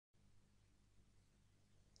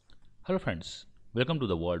Hello friends, welcome to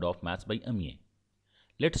the world of Maths by Amiya.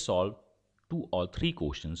 Let's solve 2 or 3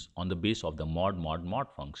 questions on the base of the mod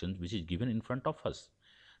function which is given in front of us.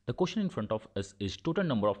 The question in front of us is total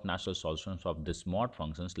number of natural solutions of this mod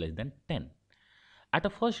functions less than 10. At a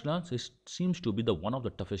first glance, it seems to be the one of the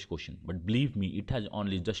toughest question, but believe me, it has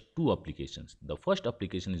only just 2 applications. The first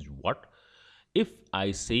application is what? If I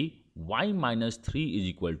say y minus 3 is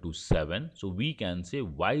equal to 7, so we can say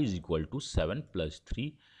y is equal to 7 plus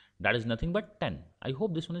 3, that is nothing but 10. I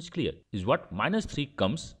hope this one is clear. Is what? Minus 3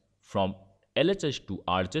 comes from LHS to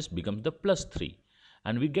RHS becomes the plus 3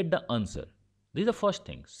 and we get the answer. This is the first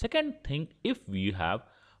thing. Second thing, if we have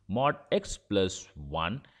mod x plus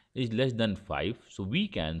 1 is less than 5, so we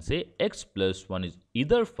can say x plus 1 is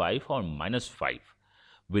either 5 or minus 5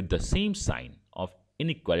 with the same sign of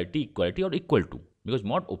inequality, equality or equal to, because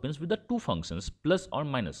mod opens with the two functions plus or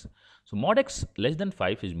minus. So mod x less than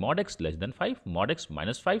 5 is mod x less than 5, mod x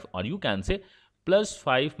minus 5, or you can say plus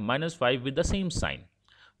 5 minus 5 with the same sign.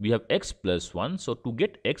 We have x plus 1, so to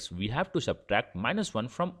get x we have to subtract minus 1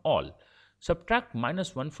 from all. Subtract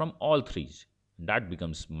minus 1 from all threes. That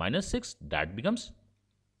becomes minus 6, that becomes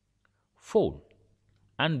 4.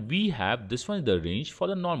 And we have this one is the range for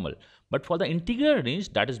the normal, but for the integral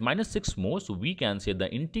range that is minus 6 more, so we can say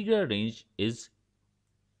the integral range is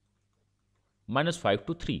minus 5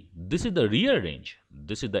 to 3. This is the real range,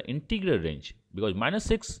 this is the integral range, because minus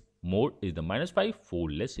 6 more is the minus 5,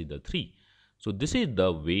 4 less is the 3. So this is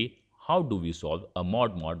the way how do we solve a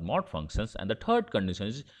mod functions. And the third condition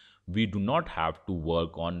is we do not have to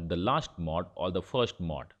work on the last mod or the first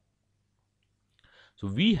mod. So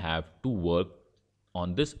we have to work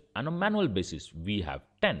on this on a manual basis. We have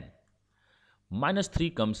 10. Minus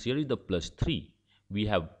 3 comes here is the plus 3. We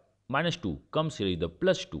have minus 2 comes here is the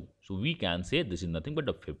plus 2. So we can say this is nothing but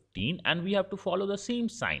a 15 and we have to follow the same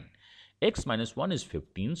sign. X minus 1 is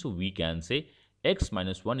 15. So we can say x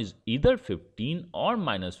minus 1 is either 15 or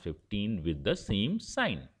minus 15 with the same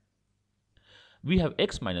sign. We have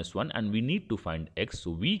x minus 1 and we need to find x.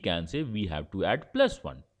 So we can say we have to add plus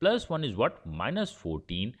 1. Plus 1 is what? Minus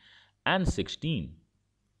 14 and 16.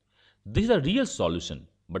 This is a real solution,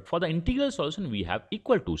 but for the integral solution we have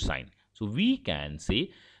equal to sign. So we can say,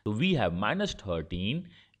 so we have minus 13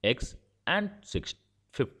 x and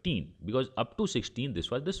 15 because up to 16 this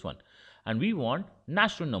was this one. And we want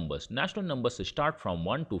natural numbers. Natural numbers start from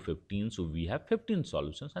 1 to 15, so we have 15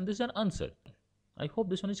 solutions and this is an answer. I hope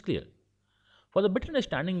this one is clear. For the better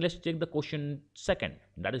understanding, let's check the question second.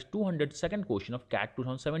 That is 202nd question of CAT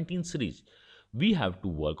 2017 series. We have to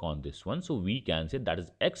work on this one. So we can say that is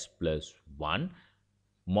x plus 1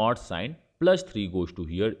 mod sign plus 3 goes to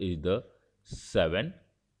here is the 7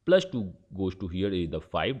 plus 2 goes to here is the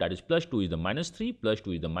 5, that is plus 2 is the minus 3 plus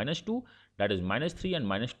 2 is the minus 2, that is minus 3 and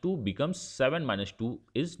minus 2 becomes 7 minus 2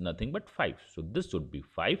 is nothing but 5. So this should be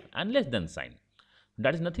 5 and less than sign.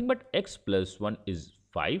 That is nothing but x plus 1 is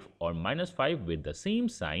 5 or minus 5 with the same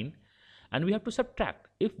sign and we have to subtract.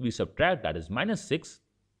 If we subtract, that is minus 6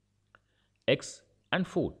 x and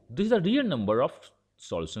 4. This is the real number of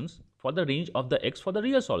solutions for the range of the x for the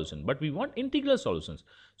real solution, but we want integral solutions.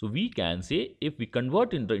 So we can say if we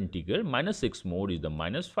convert into integral, minus 6 more is the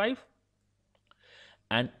minus 5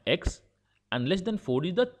 and x and less than 4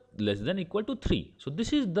 is the less than equal to 3. So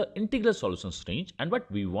this is the integral solutions range and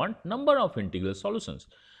what we want number of integral solutions.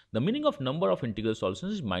 The meaning of number of integral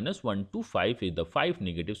solutions is minus 1 to 5 is the 5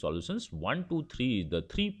 negative solutions, 1 to 3 is the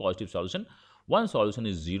 3 positive solution, one solution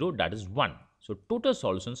is 0, that is 1. So total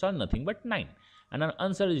solutions are nothing but 9 and our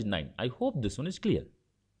answer is 9. I hope this one is clear.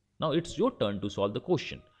 Now it's your turn to solve the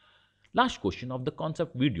question. Last question of the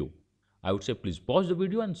concept video. I would say please pause the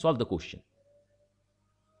video and solve the question.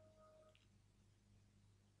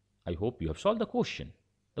 I hope you have solved the question.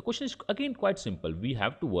 The question is again quite simple. We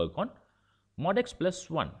have to work on mod x plus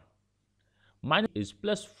 1. Minus is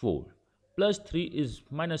plus 4. Plus 3 is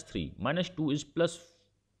minus 3. Minus 2 is plus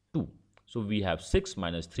 2. So we have 6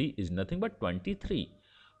 minus 3 is nothing but 23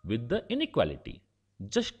 with the inequality.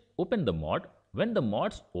 Just open the mod. When the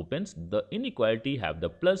mods opens, the inequality have the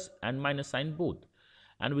plus and minus sign both.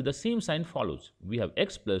 And with the same sign follows. We have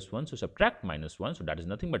x plus 1, so subtract minus 1. So that is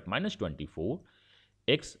nothing but minus 24,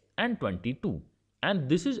 x and 22. And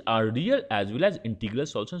this is our real as well as integral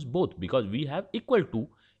solutions both because we have equal to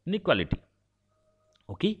inequality.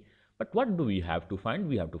 Okay. But what do we have to find?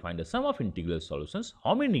 We have to find the sum of integral solutions.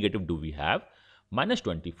 How many negative do we have? Minus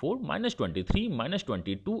 24, minus 23, minus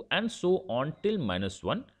 22 and so on till minus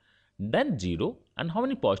 1, then 0. And how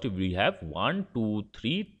many positive we have? 1, 2,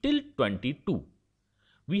 3 till 22.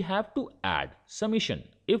 We have to add summation.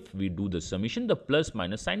 If we do the summation, the plus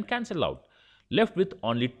minus sign cancel out. left with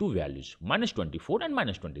only two values, minus 24 and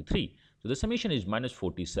minus 23. So the summation is minus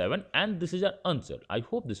 47 and this is our answer. I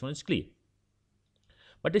hope this one is clear.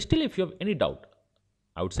 But still, if you have any doubt,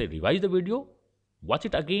 I would say revise the video, watch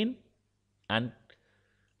it again and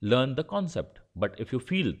learn the concept. But if you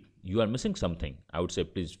feel you are missing something, I would say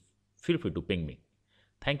please feel free to ping me.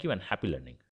 Thank you and happy learning.